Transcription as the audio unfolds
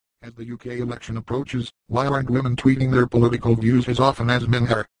As the UK election approaches, why aren't women tweeting their political views as often as men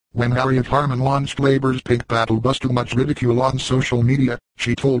are? When Harriet Harman launched Labour's pink battle bus to much ridicule on social media,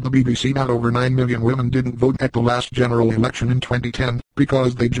 she told the BBC that over 9 million women didn't vote at the last general election in 2010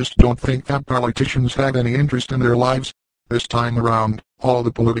 because they just don't think that politicians have any interest in their lives. This time around, all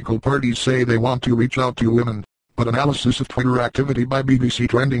the political parties say they want to reach out to women. But analysis of Twitter activity by BBC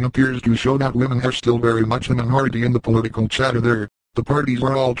Trending appears to show that women are still very much a minority in the political chatter there. The parties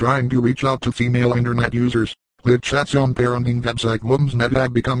are all trying to reach out to female internet users. Live chats on parenting website Mumsnet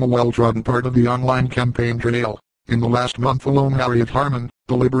have become a well-trodden part of the online campaign trail. In the last month alone, Harriet Harman,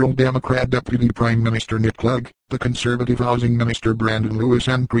 the Liberal Democrat Deputy Prime Minister Nick Clegg, the Conservative Housing Minister Brandon Lewis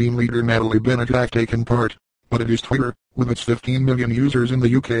and Green leader Natalie Bennett have taken part. But it is Twitter, with its 15 million users in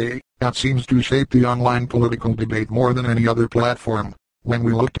the UK, that seems to shape the online political debate more than any other platform. When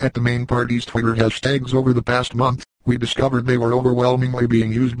we looked at the main parties' Twitter hashtags over the past month, we discovered they were overwhelmingly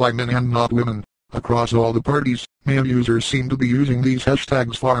being used by men and not women. Across all the parties, male users seem to be using these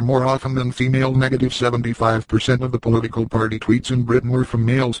hashtags far more often than female. 75% of the political party tweets in Britain were from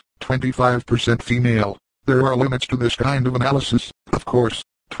males, 25% female. There are limits to this kind of analysis, of course.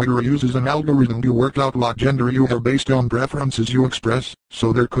 Twitter uses an algorithm to work out what gender you are based on preferences you express,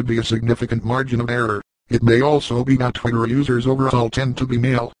 so there could be a significant margin of error. It may also be that Twitter users overall tend to be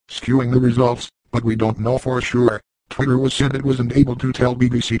male, skewing the results, but we don't know for sure. Twitter was said it wasn't able to tell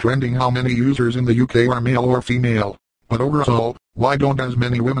BBC Trending how many users in the UK are male or female. But overall, why don't as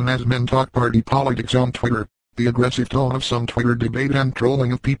many women as men talk party politics on Twitter? The aggressive tone of some Twitter debate and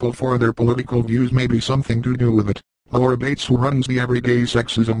trolling of people for their political views may be something to do with it. Laura Bates, who runs the Everyday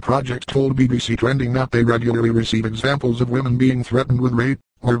Sexism Project, told BBC Trending that they regularly receive examples of women being threatened with rape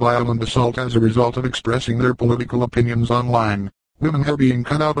or violent assault as a result of expressing their political opinions online. Women are being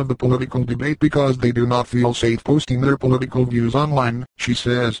cut out of the political debate because they do not feel safe posting their political views online, she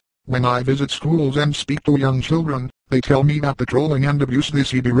says. When I visit schools and speak to young children, they tell me that the trolling and abuse they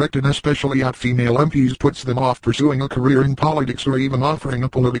see directed especially at female MPs puts them off pursuing a career in politics or even offering a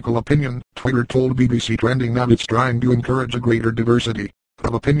political opinion. Twitter told BBC Trending that it's trying to encourage a greater diversity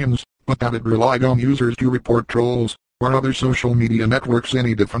of opinions, but that it relied on users to report trolls. Were other social media networks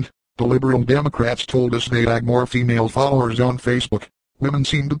any different? The Liberal Democrats told us they'd had more female followers on Facebook. Women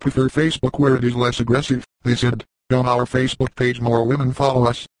seem to prefer Facebook where it is less aggressive, they said. On our Facebook page more women follow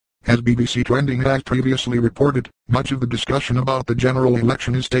us. As BBC Trending has previously reported, much of the discussion about the general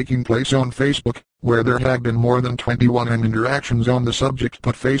election is taking place on Facebook, where there have been more than 21 interactions on the subject,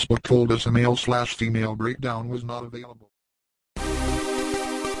 but Facebook told us a male/female breakdown was not available.